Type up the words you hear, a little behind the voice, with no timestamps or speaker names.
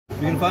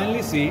we can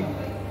finally see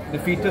the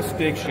fetus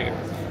take shape.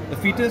 The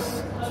fetus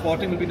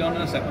spotting will be done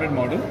on a separate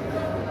model.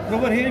 But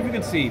over here, if you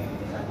can see,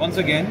 once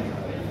again,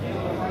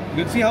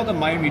 you can see how the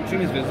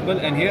myometrium is visible,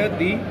 and here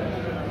the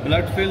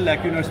blood-filled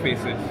lacunar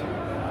spaces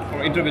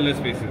or intervillar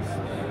spaces.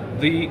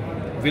 The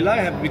villi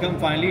have become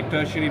finally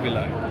tertiary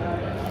villi.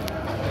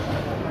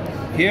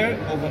 Here,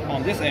 over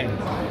on this end,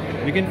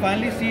 we can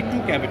finally see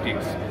two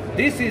cavities.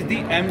 This is the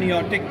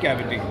amniotic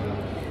cavity,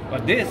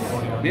 but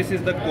this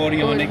is the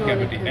chorionic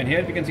cavity, and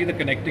here we can see the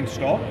connecting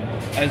stalk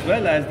as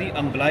well as the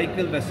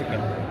umbilical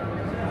vesicle.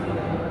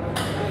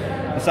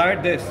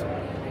 Beside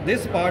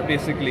this part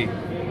basically,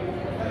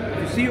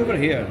 you see over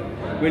here,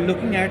 we're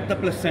looking at the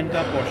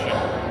placenta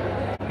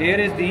portion. Here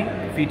is the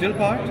fetal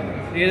part,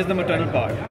 here is the maternal part.